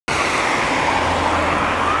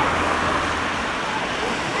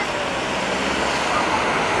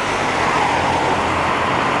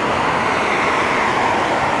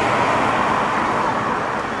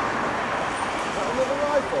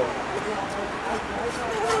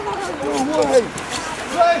No way!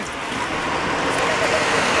 Right.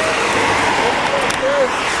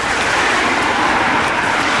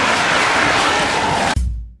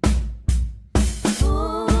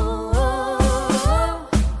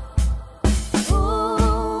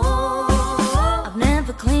 I've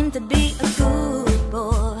never claimed to be a good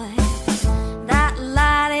boy. That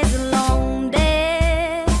light is a long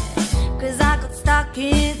day, 'cause I got stuck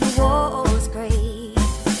in the war's grave.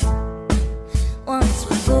 Once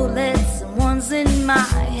with bullets and one's in my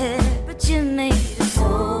head, but you made it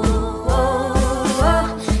so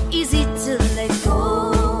easy to let go.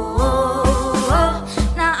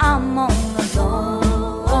 Now I'm on the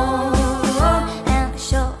alone, and it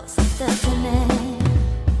shows the definite.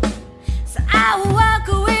 So I will walk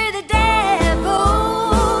with the devil.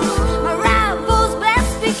 My rivals,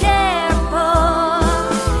 best be careful,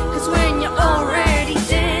 'cause when you're already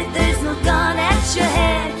dead, there's no gun at your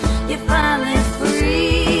head. You're finally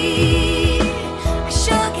free. I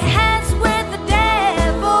shook hands with the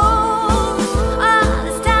devil. Oh,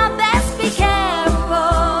 this time best be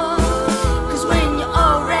careful, 'cause when you're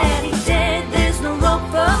already dead, there's no rope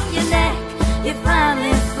from your neck. You're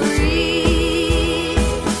finally free.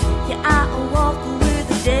 Yeah, I walk with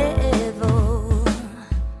the devil.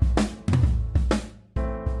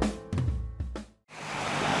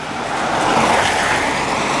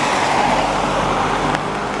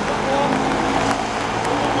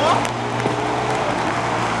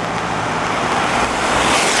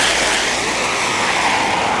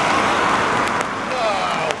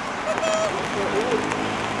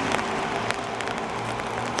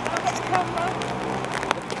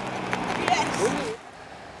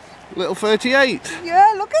 Little 38.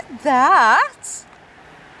 Yeah, look at that.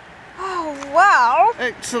 Oh, wow.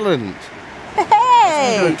 Excellent.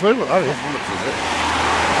 Hey. And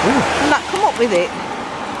that come up with it.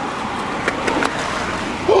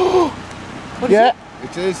 What is yeah, it?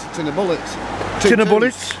 it is. Tin of bullets. Tin of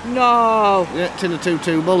bullets? No. Yeah, tin of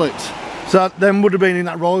 2.2 bullets. So that them would have been in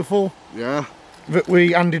that rifle Yeah. that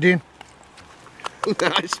we handed in.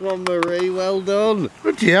 Nice one, Marie. Well done.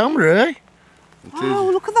 Good hell, Marie. It Oh,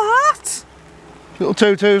 is. look at that. Little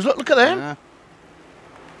tutus, look at them. Yeah.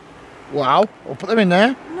 Wow, I'll put them in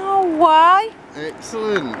there. No way.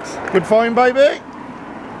 Excellent. Good find, baby.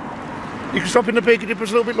 You can stop in the Peaky dippers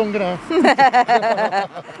a little bit longer now. Yeah,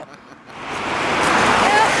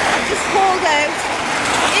 I've just pulled out,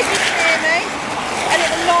 if you can hear me, a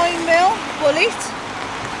little 9mm bullet.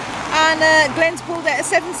 And Glenn's pulled out a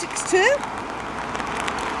 7.62.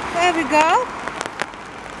 There we go.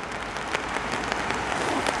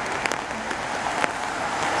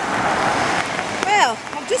 Well,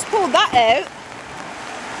 I've just pulled that out,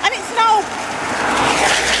 and it's an old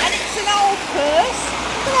purse.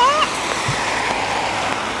 Look at that.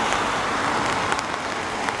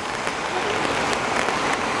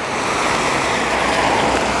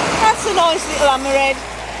 That's a nice little hammerhead.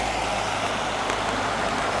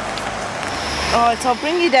 Alright, I'll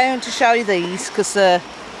bring you down to show you these, because you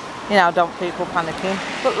know, don't people panicking.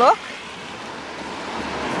 But look.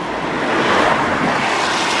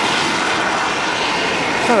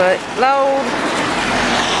 Alright, load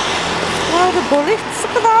of bullets,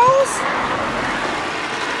 look at those.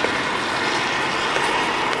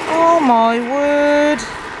 Oh my word.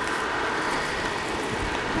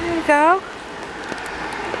 There you go.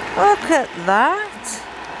 Look at that.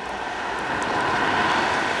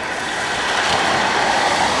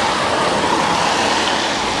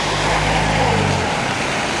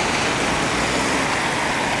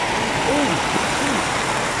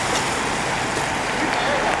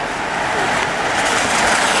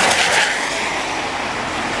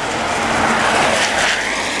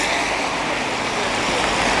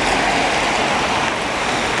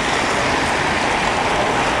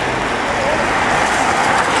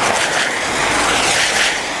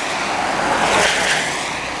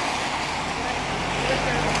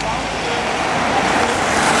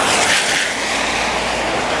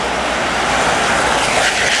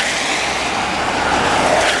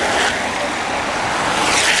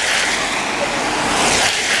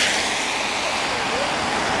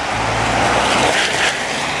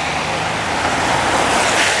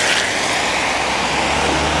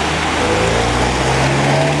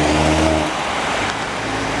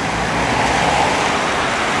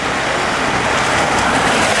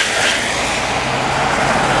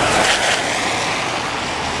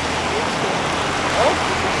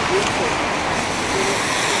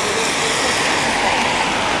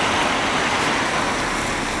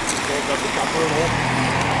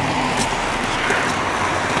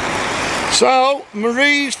 So,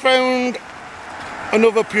 Marie's found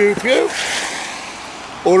another pew pew.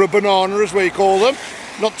 or a banana as we call them,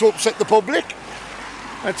 not to upset the public.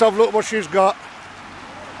 Let's have a look what she's got.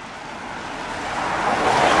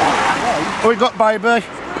 What we got, baby?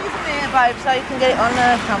 Squeeze in here, babe, so you can get it on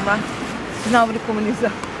camera. There's nobody coming, is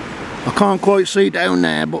there? I can't quite see down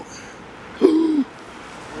there, but...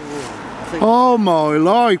 Oh my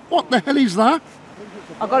life, what the hell is that?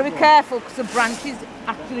 I've got to be careful because the branch is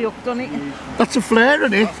actually hooked on it. That's a flare,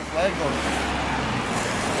 isn't it? That's a flare gun.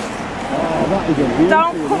 Oh, that is a beautiful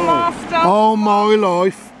Don't come off, don't. Oh my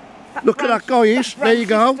life. Look at that, guys. There you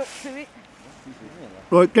go.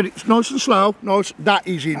 Right, get it nice and slow. Nice. That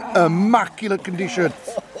is in immaculate condition.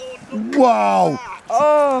 Wow.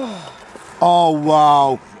 Oh. Oh,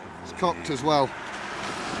 wow. It's cocked as well.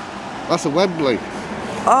 That's a Wembley,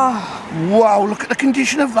 Oh. Wow, look at the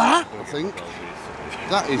condition of that. I think.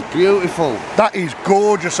 That is beautiful. That is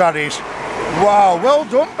gorgeous, that is. Wow, well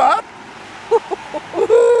done, Bab.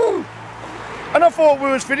 And I thought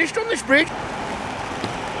we was finished on this bridge.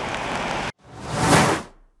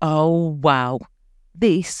 Oh wow,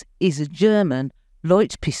 this is a German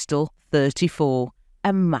light pistol 34.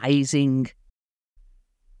 Amazing.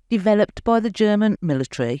 Developed by the German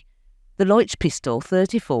military, the light pistol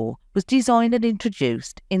 34 was designed and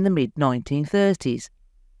introduced in the mid-1930s.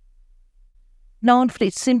 Known for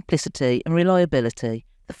its simplicity and reliability,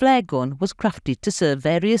 the flare gun was crafted to serve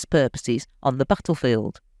various purposes on the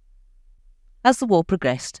battlefield. As the war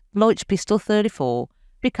progressed, light pistol 34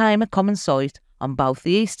 became a common sight on both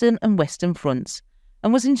the eastern and western fronts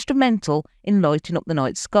and was instrumental in lighting up the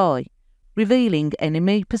night sky, revealing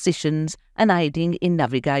enemy positions and aiding in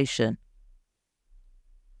navigation.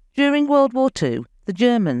 During World War II, the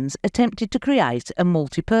Germans attempted to create a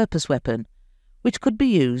multi-purpose weapon, which could be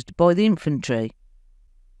used by the infantry.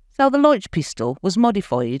 So the light pistol was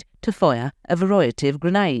modified to fire a variety of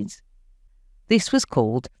grenades. This was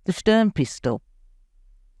called the Sturm pistol.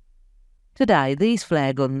 Today, these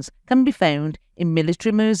flare guns can be found in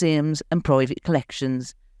military museums and private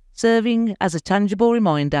collections, serving as a tangible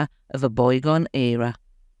reminder of a bygone era.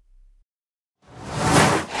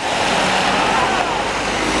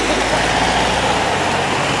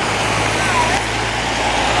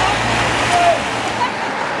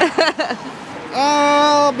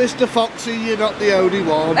 Ah, Mr. Foxy, you're not the only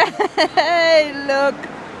one. Hey, look.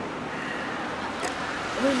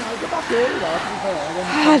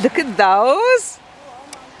 Ah, look at those.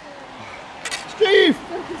 Steve,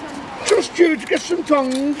 trust you to get some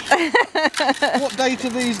tongs. What date are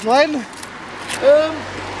these, Glenn?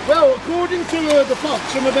 Well, according to the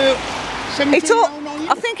Fox, I'm about 1709.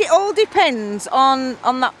 I think it all depends on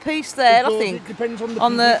that piece there. I think It depends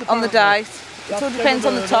on the on the date. It all depends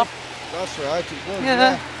on the top. That's right, it does,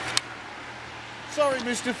 Yeah. Sorry,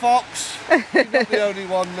 Mr. Fox. You're not the only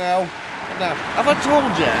one now. Now, have I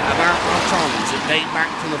told you about my tongs that date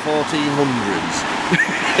back to the 1400s?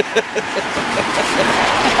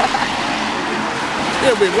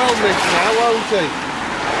 He'll be well missed now, won't he?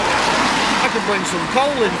 I can bring some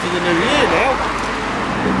coal in for the new year now.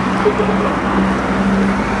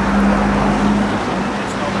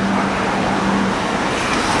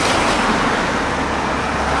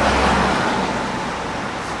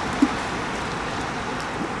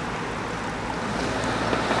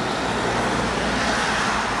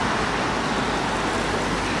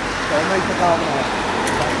 I'll make the carbonite.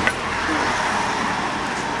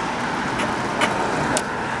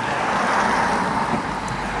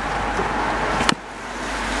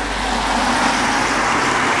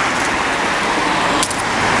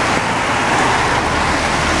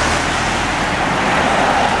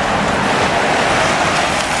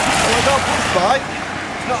 Bike.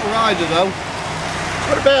 It's not a rider though. It's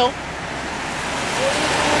got a bell.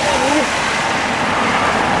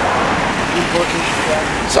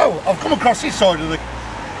 So, I've come across this side of the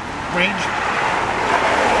bridge.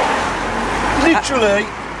 Literally,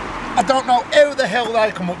 I don't know how the hell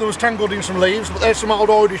they come up. There was tangled in some leaves, but there's some old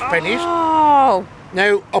Irish pennies. Oh,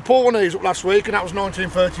 Now, I pulled one of these up last week, and that was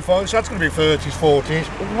 1935, so that's going to be 30s, 40s.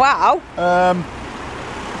 wow.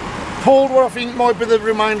 Pulled what I think might be the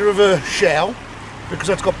remainder of a shell, because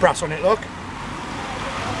that's got brass on it, look.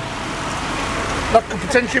 That could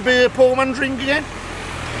potentially be a poor man's ring again.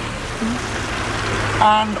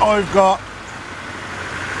 And I've got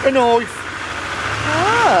a knife.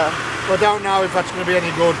 Ah, I don't know if that's going to be any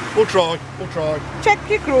good. We'll try, check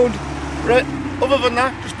your crud. Right, other than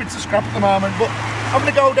that, just bits of scrap at the moment, but I'm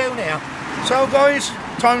going to go down here. So guys,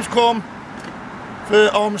 time's come for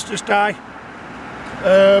Armistice Day.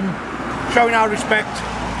 Showing our respect,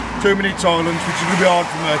 2 minutes silence, which is going to be hard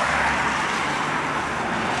for me.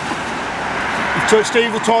 If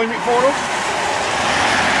Steve will time it for us.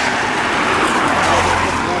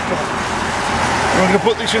 I'm going to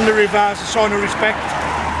put this in the river as a sign of respect.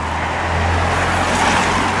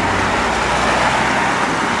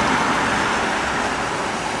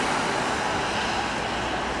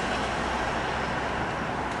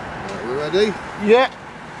 Are we ready? Yeah.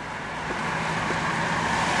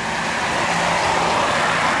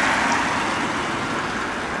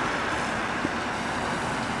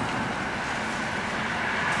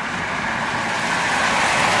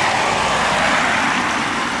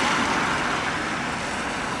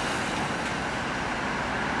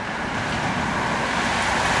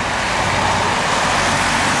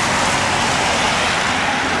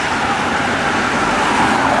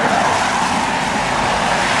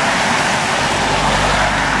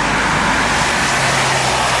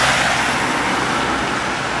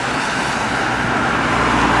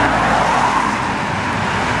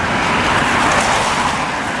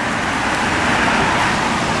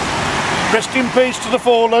 Rest in peace to the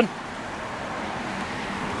fallen.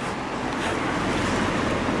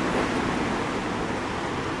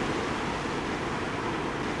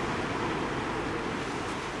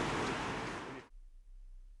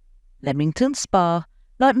 Leamington Spa,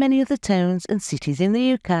 like many other towns and cities in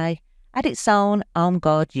the UK, had its own armed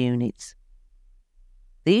guard units.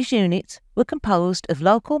 These units were composed of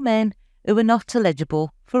local men who were not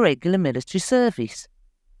eligible for regular military service,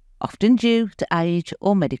 often due to age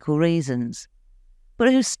or medical reasons,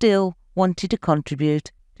 but who still wanted to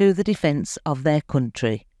contribute to the defence of their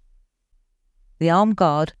country. The Armed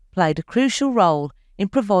Guard played a crucial role in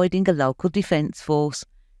providing a local defence force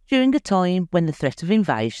during a time when the threat of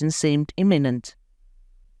invasion seemed imminent.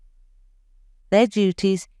 Their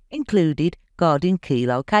duties included guarding key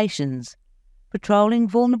locations, patrolling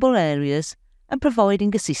vulnerable areas and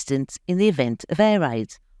providing assistance in the event of air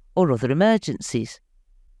raids or other emergencies.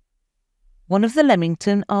 One of the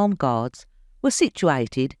Leamington Armed Guards was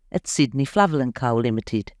situated at Sydney Flavel & Co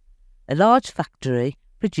Limited, a large factory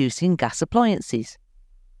producing gas appliances.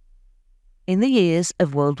 In the years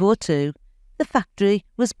of World War II, the factory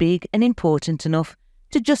was big and important enough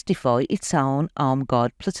to justify its own Armed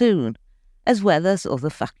Guard platoon, as well as other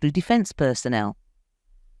factory defence personnel.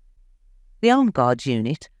 The Armed Guard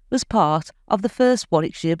unit was part of the 1st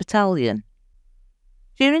Warwickshire Battalion.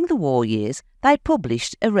 During the war years, they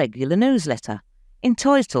published a regular newsletter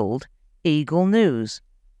entitled Eagle News,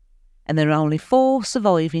 and there are only 4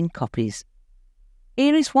 surviving copies.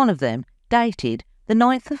 Here is one of them, dated the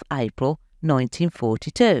 9th of April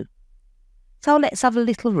 1942. So let's have a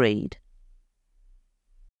little read.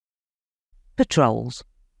 Patrols.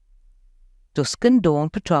 Dusk and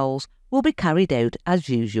dawn patrols will be carried out as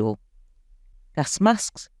usual. Gas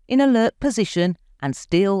masks in alert position and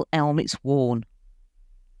steel helmets worn.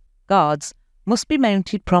 Guards must be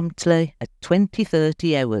mounted promptly at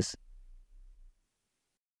 20:30 hours.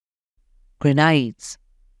 Grenades.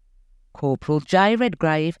 Corporal J.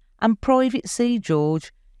 Redgrave and Private C.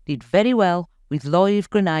 George did very well with live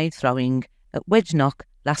grenade throwing at Wedge Knock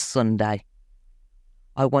last Sunday.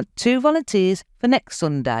 I want 2 volunteers for next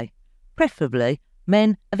Sunday, preferably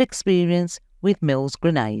men of experience with Mills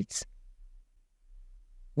grenades.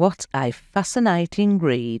 What a fascinating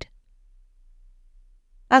read.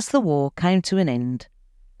 As the war came to an end,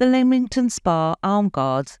 the Leamington Spa Armed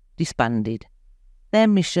Guards disbanded, their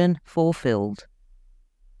mission fulfilled.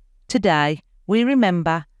 Today, we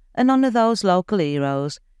remember and honour those local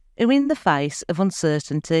heroes who, in the face of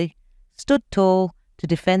uncertainty, stood tall to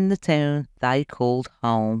defend the town they called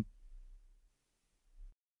home.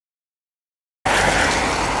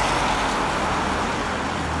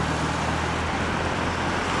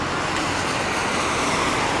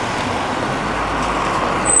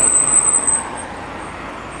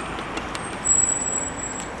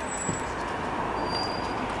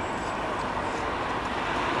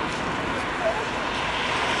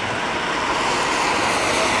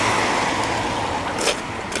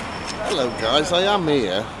 Hello guys, I am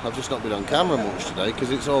here. I've just not been on camera much today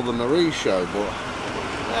because it's all the Marie show, but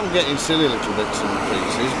I am getting silly little bits and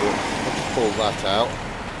pieces, but I'll just pull that out.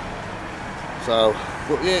 So,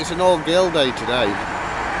 but yeah, it's an all-girl day today.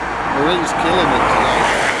 Marie's killing it today.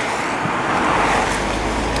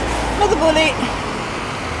 Another bullet.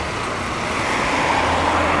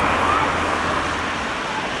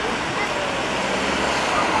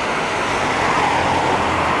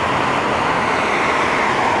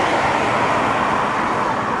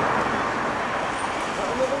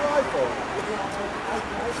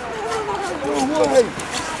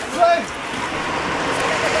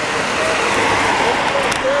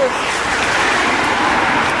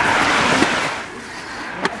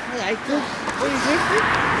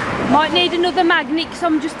 Might need another magnet because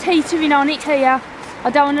I'm just teetering on it here. I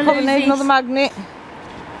don't want to Probably lose need this. another magnet.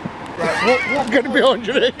 Right, what getting behind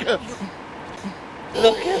you there, Kev?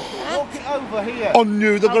 Look it over here. I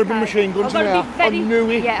knew there were going to be Okay. machine guns I've in got there. to be very... I knew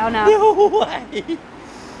it. Yeah, I know. No way!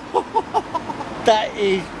 That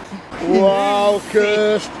is... Wow,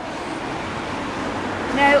 cursed.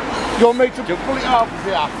 No, You want me to pull it off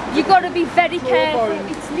here? you got to be very careful. fine.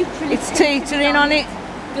 It's literally... It's teetering on it.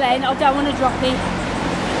 Glenn, I don't want to drop it.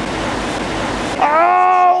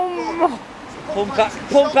 Oh!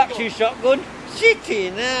 Pump action shotgun.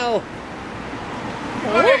 Shitty now.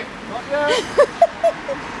 Not yet.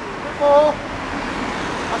 Bit more.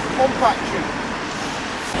 That's a pump action.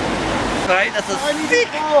 Right, that's a I need stick.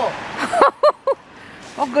 more.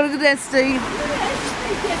 I've got to go there, Steve.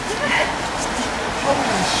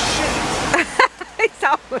 Holy shit. It's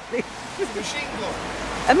happening. It's a machine gun.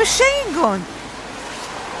 A machine gun?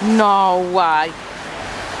 No way.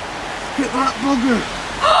 Look at that bugger.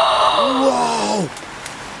 Whoa.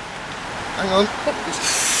 Hang on.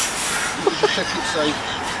 Just check it safe.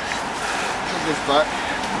 Put this back.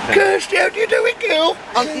 Kirsty, how do you do it, girl?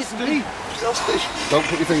 Kirsty. Don't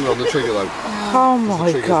put your finger on the trigger though. Oh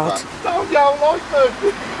my God. Don't yell like that.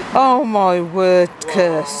 Oh my word,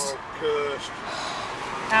 cursed. Cursed.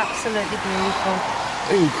 Absolutely beautiful.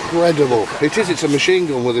 Incredible. It is, it's a machine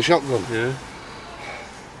gun with a shotgun. Yeah.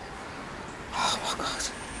 Oh my God.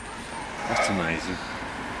 That's amazing.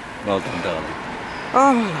 Well done, darling.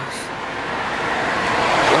 Oh.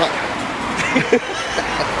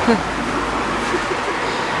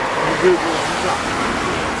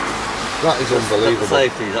 That is unbelievable.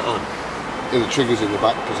 Safety, is that on? Yeah, the trigger's in the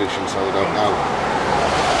back position, so I don't know.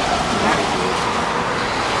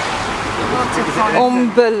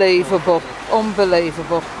 Unbelievable.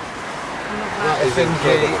 Unbelievable. That is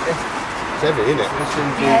incredible. It's heavy, isn't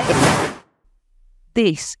it?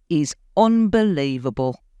 This is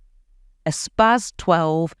unbelievable. A Spaz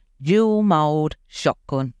 12 dual mode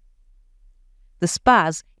shotgun. The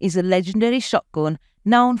Spaz is a legendary shotgun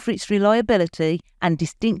known for its reliability and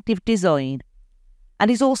distinctive design, and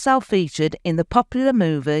is also featured in the popular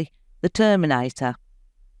movie The Terminator.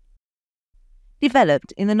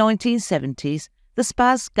 Developed in the 1970s, the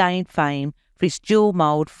Spaz gained fame for its dual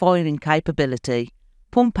mode firing capability,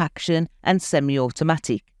 pump action and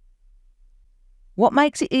semi-automatic. What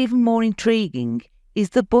makes it even more intriguing is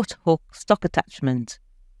the butt hook stock attachment.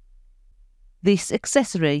 This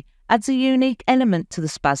accessory adds a unique element to the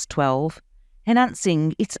Spaz 12,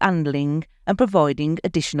 enhancing its handling and providing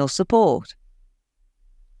additional support.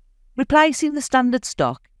 Replacing the standard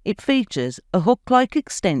stock, it features a hook-like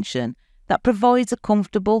extension that provides a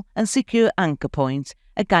comfortable and secure anchor point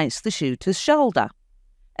against the shooter's shoulder,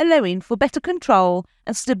 allowing for better control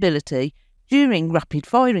and stability during rapid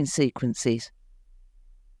firing sequences.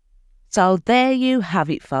 So there you have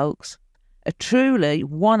it, folks. A truly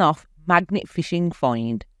one-off magnet fishing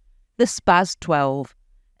find. The Spaz 12,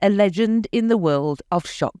 a legend in the world of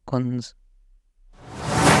shotguns.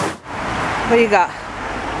 What you got?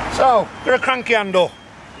 So, got a cranky handle.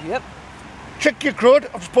 Yep. Check your crud.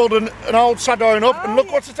 I've just pulled an old Sadine up and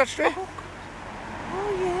look what's attached to it.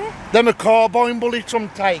 Oh yeah. Them are carbine bullets, I'm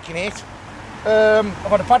taking it. I've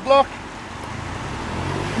had a padlock.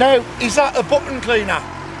 Now, is that a button cleaner?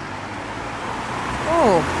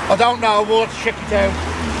 Oh. I don't know, we'll have to check it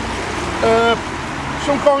out.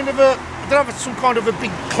 Some kind of a, I don't know if it's some kind of a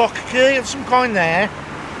big clock key of some kind there.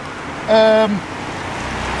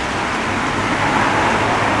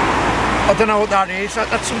 I don't know what that is.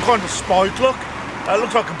 That's some kind of spy clock. It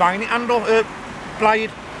looks like a bayonet handle,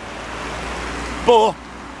 blade. But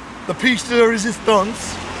the piece de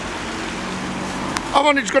resistance, I've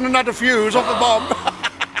only just got another fuse off the bomb.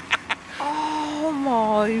 Oh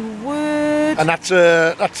my word. And that's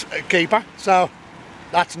a keeper, so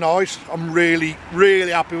that's nice. I'm really,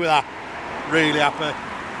 really happy with that. Really happy.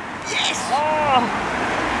 Yes! Oh.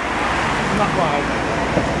 That way,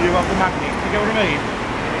 you have the magnet, you get what I mean?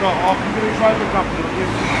 Right, I can do it right with the grapple.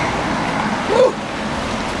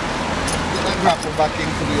 Get that grapple back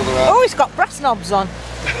into the other hand. Oh, it's got brass knobs on.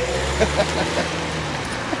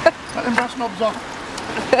 Let them brass knobs off.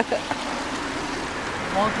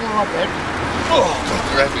 Mine's all right then. Oh, God,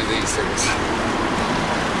 they're heavy, these things.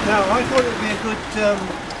 Now, I thought it would be a good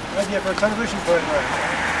idea for a television program.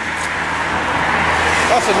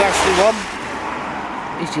 That's a nasty one.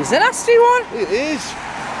 It is a nasty one. It is.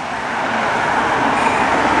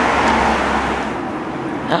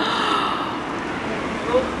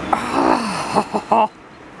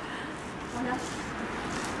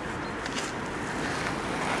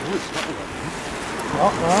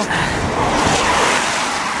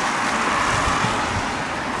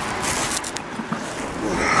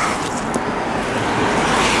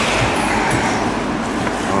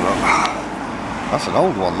 That's an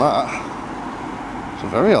old one, that. It's a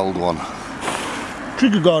very old one.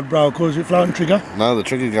 Trigger guard broke, or is it floating trigger? No, the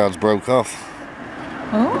trigger guards broke off.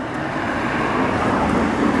 Oh.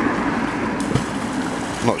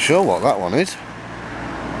 Not sure what that one is.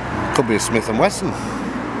 Could be a Smith & Wesson.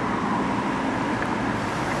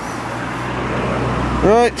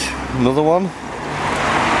 Right, another one.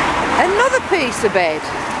 Another piece of bed.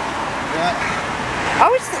 Yeah.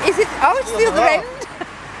 Oh, it's the other end.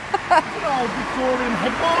 Oh, Victorian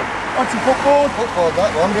headboard. What's a footboard? Footboard,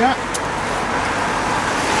 that one. Yeah.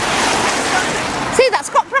 See, that's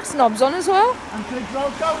got brass knobs on as well. And can it go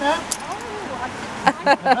now?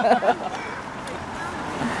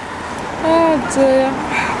 Oh dear.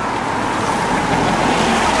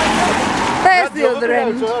 There's the other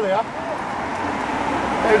end. Earlier.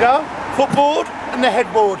 There we go. Footboard and the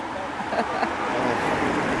headboard.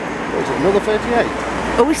 What is it, another 38?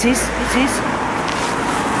 Oh, it is. It is.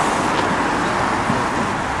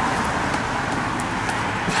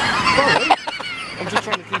 I'm just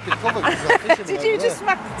trying to keep it covered. 'Cause that fishing Did over you there. just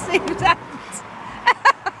smack the seat out?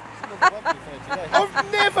 Another 38.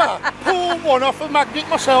 I've never pulled one off a magnet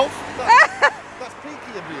myself. That's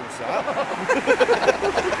Peaky abuse, that.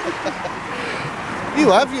 You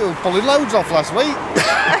were pulling loads off last week.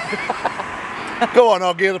 Go on,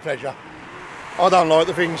 I'll give you the pleasure. I don't like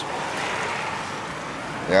the things.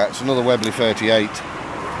 Yeah, it's another Webley 38.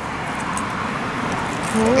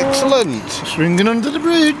 Excellent. Swinging under the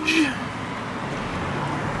bridge.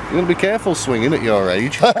 You're going to be careful swinging at your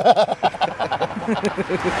age.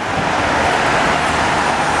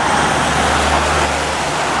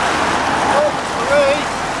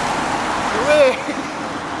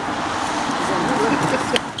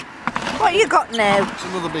 What you got now? It's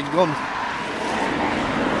another big gun.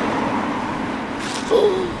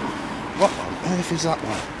 What on earth is that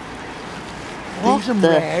one? These are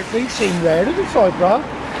rare. These seem rare at the side, bro.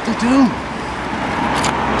 They do.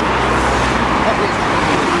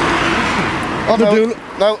 Oh They no, do.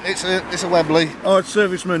 no, it's a Webley Oh, it's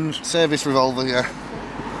servicemen's. service revolver, yeah.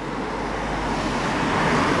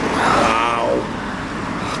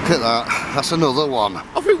 Look at that, that's another one.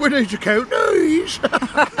 I think we need to count these.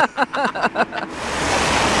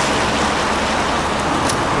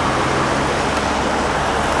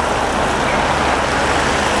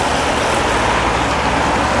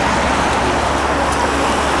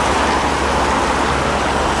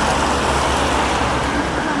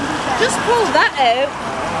 Just pull that out.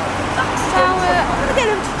 So I'm going to get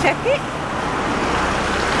them to check it.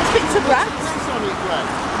 It's bits of brass.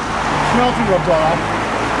 Smelting rods are.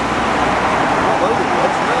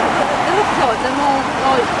 They look like they're more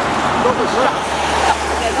like rubber straps stuck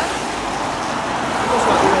together.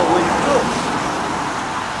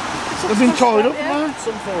 They've been tied up, Yeah. man.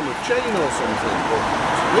 Some form of chain or something, but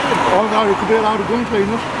it's weird. Oh no, it could be a load of gun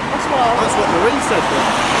cleaners. That's what That's what Marie said.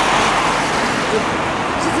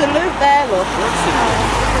 There's a loop there, look.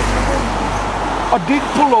 I did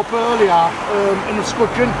pull up earlier in a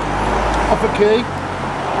scutcheon off a key.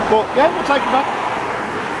 But yeah, we'll take it back.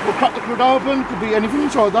 We'll crack the hood open, could be anything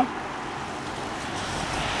inside there.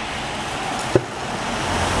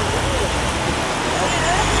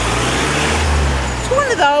 It's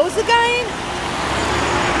one of those again.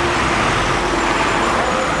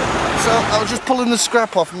 So I was just pulling the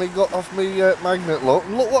scrap off me magnet, look,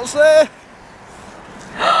 and look what's there.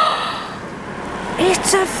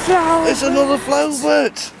 It's a flower. It's another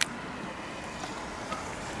float.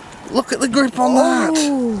 Look at the grip on that.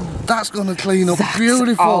 That's going to clean up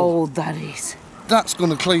beautiful. Oh, that is. That's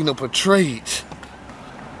going to clean up a treat.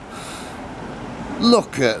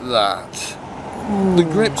 Look at that. The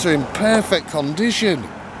grips are in perfect condition.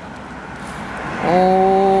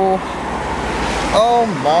 Oh. Oh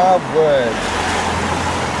my word.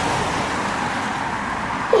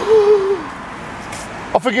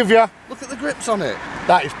 I forgive you. Look at the grips on it.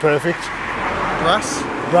 That is perfect. Brass.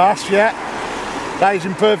 Brass, yeah. That is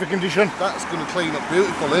in perfect condition. That's going to clean up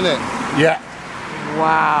beautiful, isn't it? Yeah.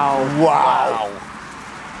 Wow. Wow.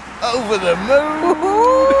 Over the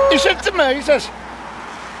moon. He said to me, he says,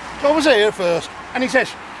 I was here first, and he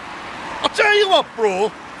says, I'll tell you what,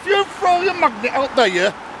 bro, if you throw your magnet out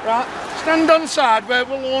there, right, stand on side where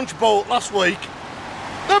we launched boat last week,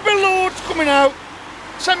 there'll be loads coming out.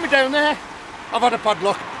 Send me down there. I've had a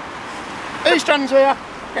padlock. He stands here,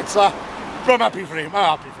 gets that. But I'm happy for him,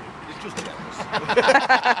 I'm happy for him. He's just jealous.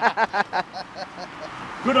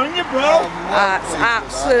 Good on you, bro. That's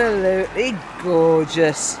absolutely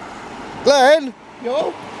gorgeous. Glenn,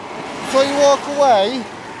 Yo. before you walk away,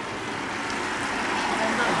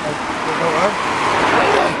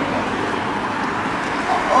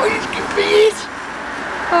 Oh, he's giving me it.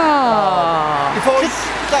 Ah. before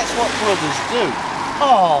what brothers do.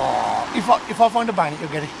 Oh, if I find a bank, you'll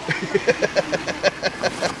get it.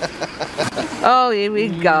 Oh, here we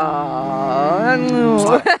go.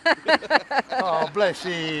 Oh, bless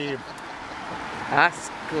him. That's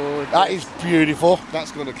good. That is beautiful.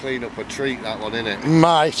 That's going to clean up a treat, that one, isn't it?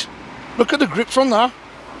 Mate, look at the grips on that.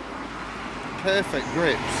 Perfect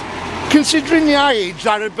grips. Considering the age,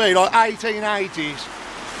 that would be like 1880s.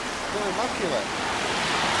 They're immaculate.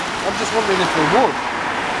 I'm just wondering if they would.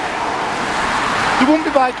 They wouldn't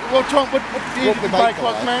be Bakelite. What do you Wouldn't be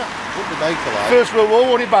Bakelite now? Wouldn't be Bakelite. First World War,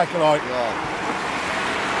 wouldn't it Bakelite? Yeah,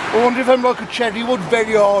 I wonder if them like a cherry wood,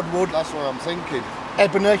 very hard wood. that's what I'm thinking.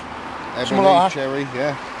 Ebony. Ebony, like that. cherry,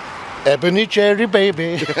 yeah. Ebony cherry,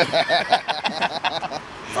 baby.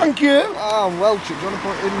 Thank you. Oh, Welch, do you want to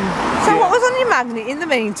put in? So what was on your magnet in the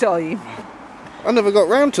meantime? I never got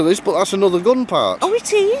round to this, but that's another gun part. Oh,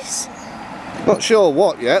 it is? Not sure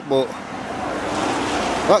what yet, but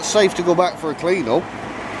that's safe to go back for a clean up.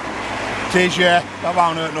 It is, yeah. That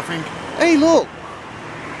won't hurt nothing. Hey, look.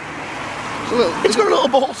 It's got a little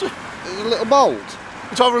bolt. It's a little bolt.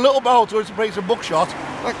 It's either a little bolt or it's a piece of buckshot.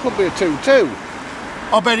 That could be a 2-2.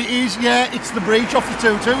 I bet it is, yeah. It's the breech off the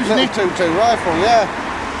 2-2, isn't it? 2-2 rifle, yeah.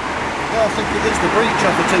 Yeah, I think it is the breech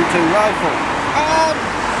of the 2-2 rifle.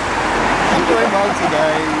 I'm doing well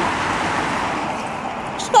today.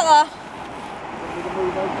 Just got that.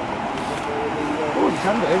 Oh, you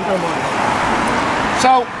can do it, don't mind.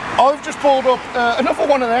 So, I've just pulled up another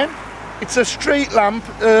one of them. It's a street lamp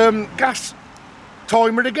gas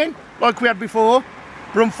timer again, like we had before.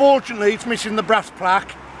 But unfortunately, it's missing the brass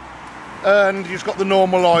plaque. And it's got the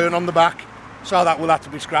normal iron on the back. So that will have to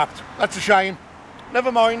be scrapped. That's a shame.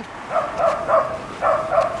 Never mind.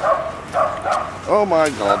 Oh my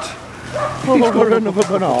God. He's got another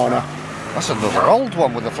banana. That's another old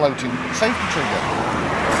one with a floating safety trigger.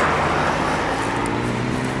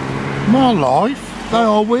 My life. They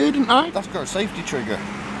are weird, aren't they? That's got a safety trigger.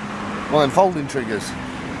 One of them folding triggers.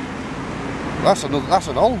 That's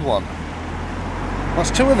an old one.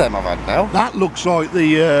 That's two of them I've had now. That looks like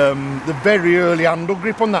the very early handle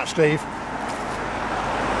grip on that, Steve.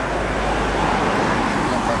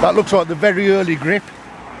 That looks like the very early grip.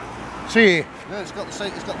 See here? Yeah, it's got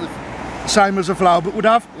the Same as a flower book would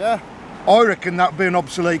have. yeah. I reckon that'd be an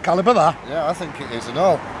obsolete calibre, that. Yeah, I think it is and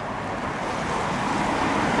all.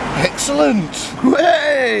 Excellent.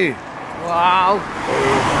 Hey! Wow.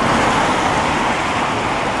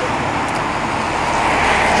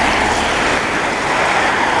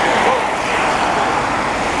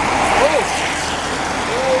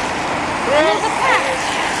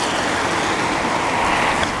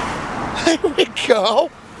 There we go.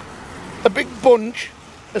 A big bunch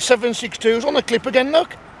of 7.62s on the clip again,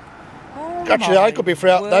 look. Oh, Actually, I could be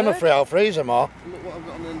free out. Them a word. free out freezer, Ma. Look what I've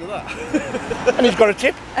got on the end of that. And he's got a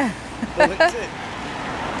tip. Well, it's it.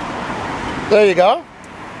 There you go.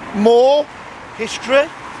 More history.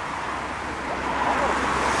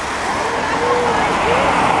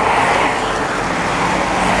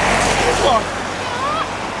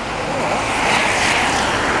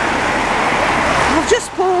 I've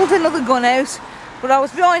just pulled another gun out, but I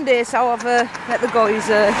was behind here, so I've let the guys.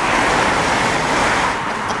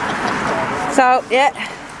 So yeah,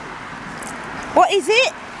 what is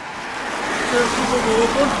it?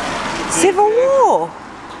 Civil War?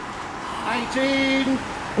 18.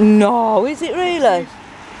 No, is it really?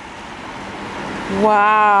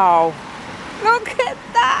 Wow! Look at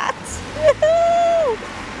that! Woohoo!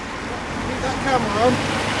 Keep that camera on.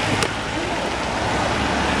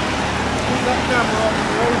 Keep that camera on,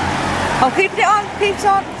 bro. I'll keep it on. Keep it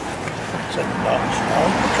on. That's a nice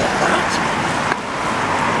one. Look at that.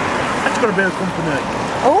 That's got a bit of company.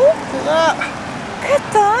 Oh, Look at that. look at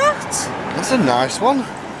that! That's a nice one.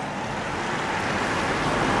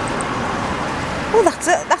 Well,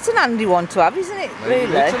 that's an handy one to have, isn't it? Made in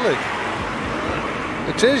Really? Italy.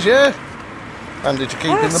 It is, yeah. Handy to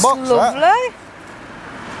keep in the That's box, lovely. that.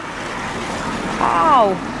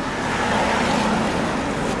 Wow.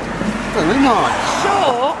 Very nice.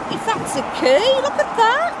 Sure, if that's a key, look at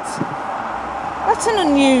that. That's an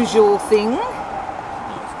unusual thing.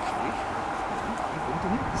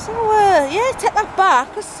 So, yeah, take that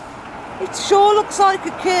back, 'cause it sure looks like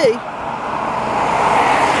a key.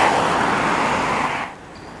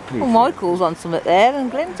 Well, Michael's on something there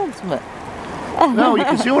and Glenn's on something. Now you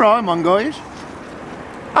can see what I'm on, guys.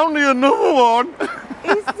 Only another one.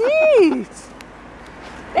 Is it?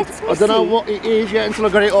 Let's I don't know what it is yet until I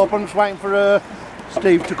got it up. I'm just waiting for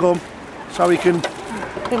Steve to come so he can. I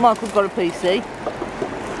think Michael's got a PC.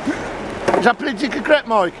 Is that politically correct,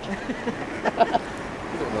 Mike? Another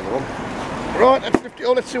one. Right, let's lift it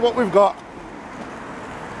up. Let's see what we've got.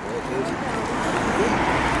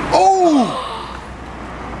 Oh!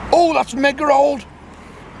 Oh, that's mega old.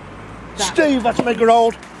 Steve, that's mega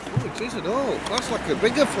old. Oh, it isn't old. That's like a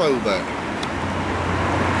bigger flow bed.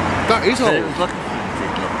 That is old.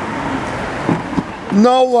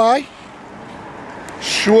 No way.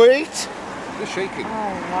 Sweet. You're shaking.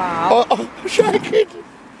 Oh, wow. Oh, shaking.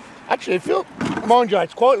 Actually, feel, mind you,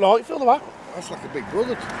 it's quite light. Feel the back. That's like a big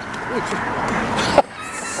brother. Oh,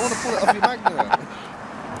 I want to pull it off your magnet.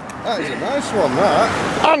 That is a nice one, that.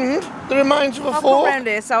 And the remains of a I'll come fork. round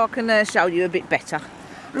here so I can show you a bit better.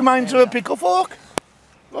 Remains of a pickle fork.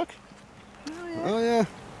 Look. Oh, yeah.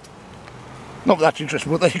 Not that that's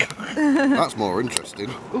interesting, but there you go. That's more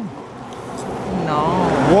interesting. No.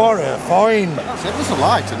 What a find. That's ever so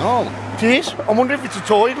light and all. It is. I wonder if it's a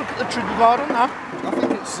toy. Look at the trigger guard on that. I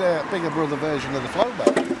think it's a bigger brother version of the flow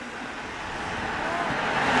bed.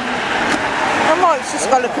 I might just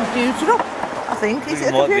got a computer up. I think. Is it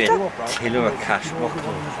a Might be computer? a till or a cash box.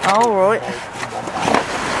 Oh, right.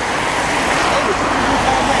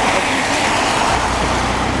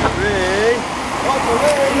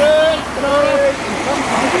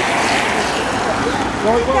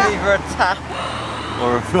 Either a tap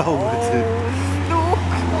or a flow bed.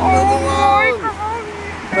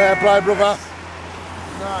 Fair play, brother.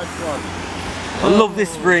 Nice one. I love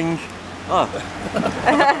this ring. Oh.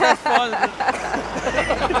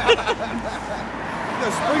 You're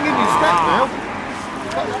a spring in your step now.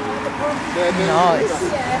 Nice.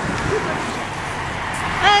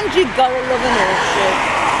 And you gotta love an horseshoe.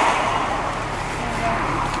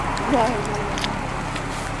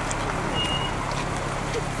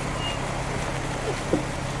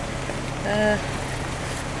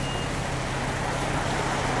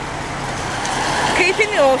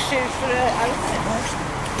 Keeping the horseshoes for Alice.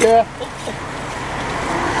 Yeah.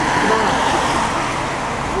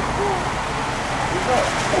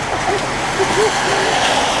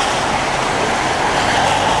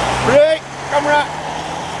 Break, camera.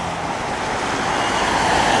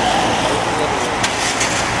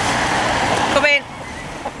 Come in.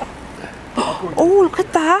 Oh, look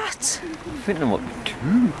at that. I think there might be two.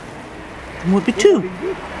 Might be two. Oh,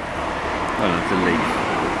 that's a leaf.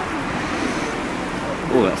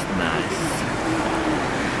 Oh, that's nice.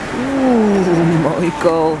 Oh my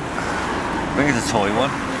god. I think it's a toy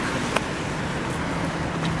one.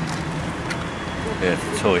 Yeah, it's a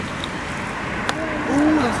toy. Oh,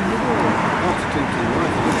 that's another one. That's too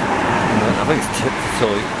right. I think it's a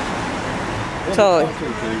toy. Toy.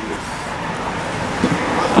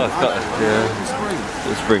 Oh, it's got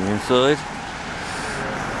a spring inside.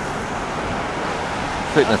 I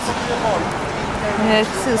think that's Yeah,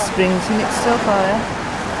 it's still springs and it's still fire.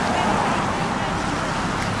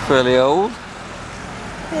 fairly old.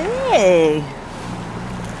 Hey.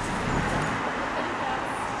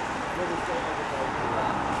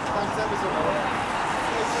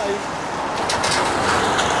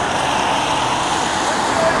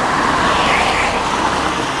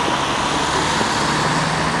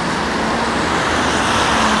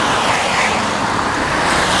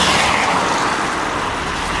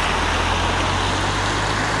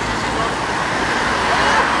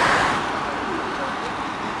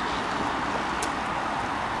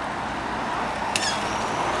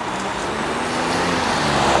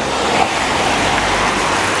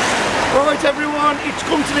 Right, everyone, it's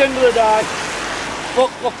come to the end of the day. What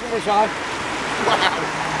can we say?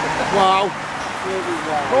 Wow.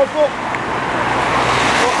 Right, look.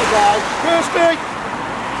 What a day. Kirsty,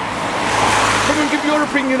 come and give your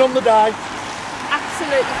opinion on the day.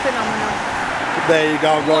 Absolutely phenomenal. There you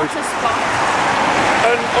go, What guys. a spot.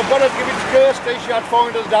 And I've got to give it to Kirsty, she had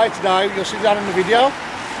find of the day today, you'll see that in the video.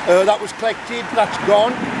 That was collected, that's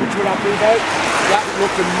gone, which we're happy about. That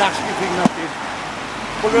looked a nasty thing, that did.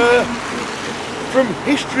 But from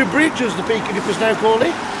History Bridge, as the Peaky Dippers now call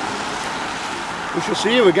it, we shall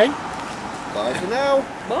see you again. Bye for now.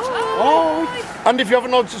 Bye. And if you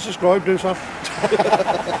haven't liked to subscribe, do so.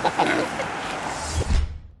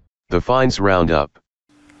 The Finds Roundup.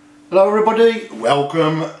 Hello everybody,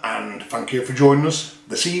 welcome and thank you for joining us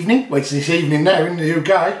this evening. Well, it's this evening now in the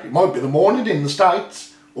UK, it might be the morning in the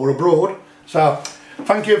States or abroad. So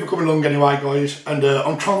thank you for coming along anyway, guys, and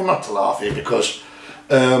I'm trying not to laugh here because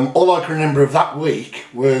all I can remember of that week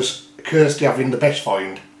was Kirsty having the best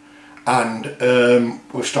find, and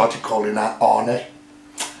we started calling that Arnie.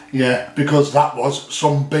 Yeah, because that was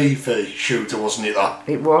some beefy shooter, wasn't it, that?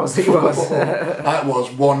 It was. That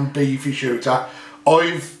was one beefy shooter.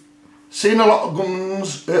 I've seen a lot of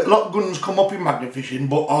guns come up in magnet fishing,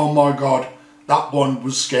 but oh my god, that one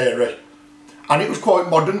was scary. And it was quite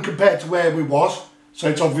modern compared to where we was, so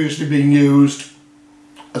it's obviously being used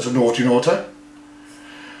as a naughty.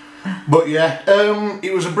 But yeah,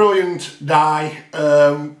 it was a brilliant day.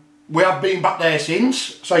 We have been back there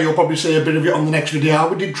since, so you'll probably see a bit of it on the next video.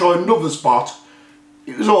 We did try another spot.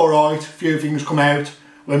 It was alright, a few things come out.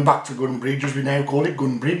 Went back to Gunbridge, as we now call it,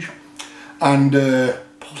 Gunbridge, and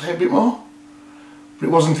pulled out a bit more. But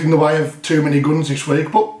it wasn't in the way of too many guns this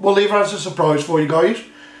week, but we'll leave it as a surprise for you guys.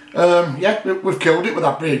 Yeah, we've killed it with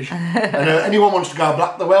that bridge. And anyone wants to go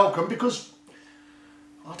black, they're welcome, because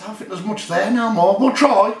I don't think there's much there no more. We'll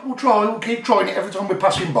keep trying it every time we're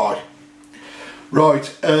passing by.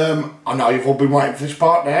 Right, I know you've all been waiting for this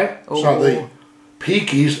part now. Oh. So the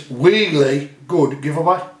Peaky's Really Good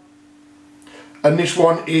giveaway. And this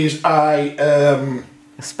one is a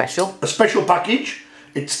special package.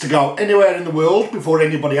 It's to go anywhere in the world before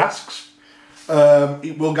anybody asks.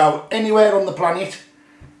 It will go anywhere on the planet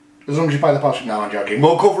as long as you pay the postage. No, I'm joking.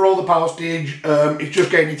 We'll cover all the postage. It's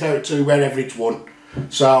just getting it out to wherever it's won.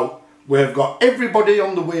 So we've got everybody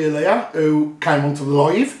on the wheel here who came onto the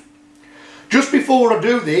live. Just before I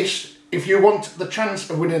do this, if you want the chance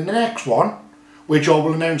of winning the next one, which I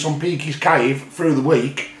will announce on Peaky's Cave through the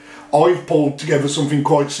week, I've pulled together something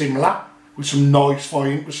quite similar with some nice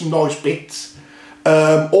bits.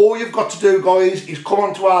 All you've got to do, guys, is come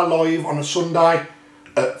onto our live on a Sunday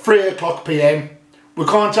at 3 o'clock PM. We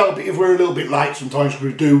can't help it if we're a little bit late sometimes, because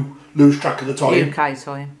we do lose track of the time. UK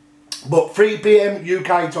time. But 3 PM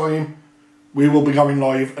UK time, we will be going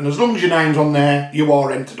live, and as long as your name's on there, you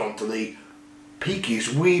are entered onto the Peaky's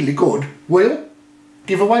Really Good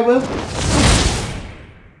giveaway, Will.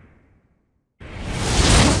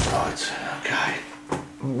 Right, okay.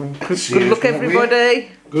 Good luck, everybody.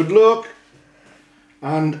 Good luck.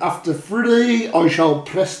 And after 3, I shall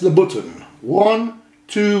press the button. 1,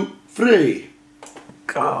 2, 3.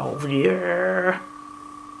 Oh, yeah.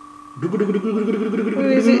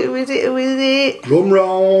 Who is it? Drum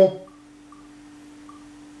roll.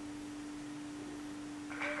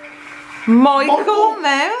 Michael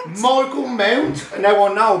Mount. Michael Mount. Now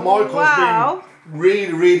I know Michael's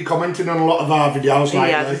been really commenting on a lot of our videos lately.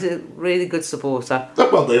 Yeah, he's a really good supporter.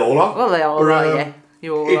 Well, they all are. Well, they are, right, yeah.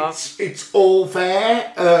 You all are. It's all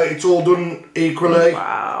fair. It's all done equally.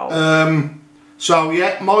 Wow. So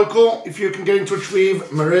yeah, Michael, if you can get in touch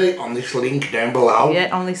with Marie on this link down below. Yeah,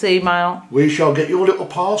 on this email. We shall get your little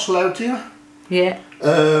parcel out to you. Yeah.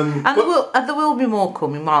 And there will be more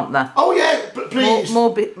coming, won't there? Oh yeah, but please.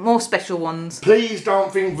 More special ones. Please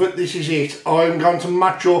don't think that this is it. I'm going to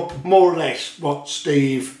match up more or less what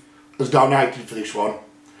Steve has donated for this one.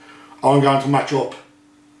 I'm going to match up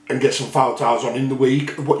and get some photos on in the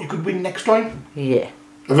week of what you could win next time. Yeah.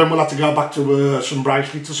 And then we'll have to go back to some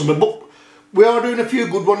bracelets or something. But we are doing a few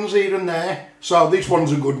good ones here and there. So this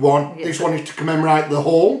one's a good one. Yeah. This one is to commemorate the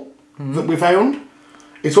hall that we found.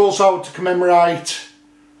 It's also to commemorate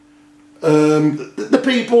the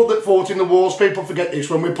people that fought in the wars. People forget this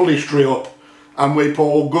when we pull history up and we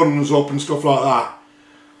pull guns up and stuff like that.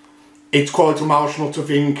 It's quite emotional to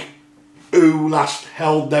think who last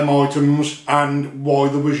held them items and why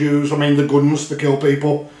they was used. I mean, the guns to kill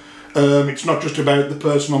people. It's not just about the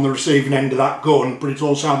person on the receiving end of that gun, but it's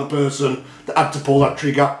also the person that had to pull that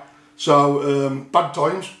trigger. So bad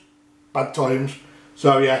times.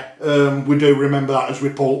 So yeah, we do remember that as we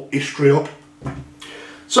pull history up.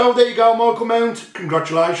 So there you go, Michael Mount,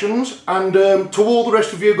 congratulations. And to all the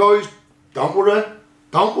rest of you guys, don't worry.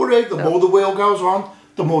 The more the wheel goes on,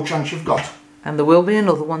 the more chance you've got. And there will be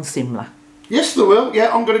another one similar. Yes, there will.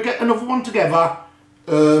 Yeah, I'm going to get another one together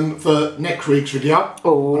for next week's video.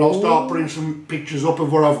 Oh. And I'll start putting some pictures up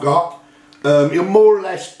of what I've got. It'll more or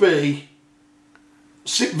less be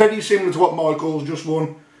very similar to what Michael's just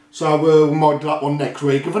won. So we might do that one next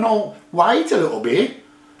week. If I don't wait a little bit,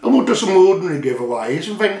 and we'll do some ordinary giveaways,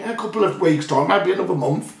 and then in a couple of weeks' time, maybe another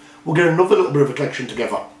month, we'll get another little bit of a collection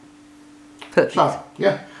together. Perfect. So,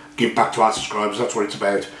 yeah, give back to our subscribers, that's what it's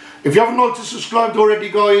about. If you haven't liked or subscribed already,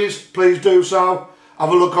 guys, please do so. Have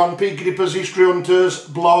a look on Peaky Dippers History Hunters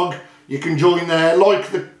blog. You can join there, like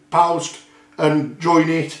the post and join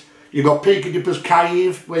it. You've got Peaky Dippers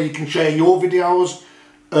Cave, where you can share your videos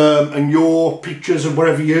and your pictures of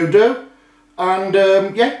whatever you do. And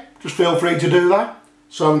yeah, just feel free to do that.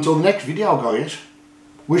 So until the next video, guys,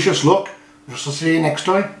 wish us luck. We'll see you next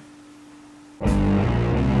time.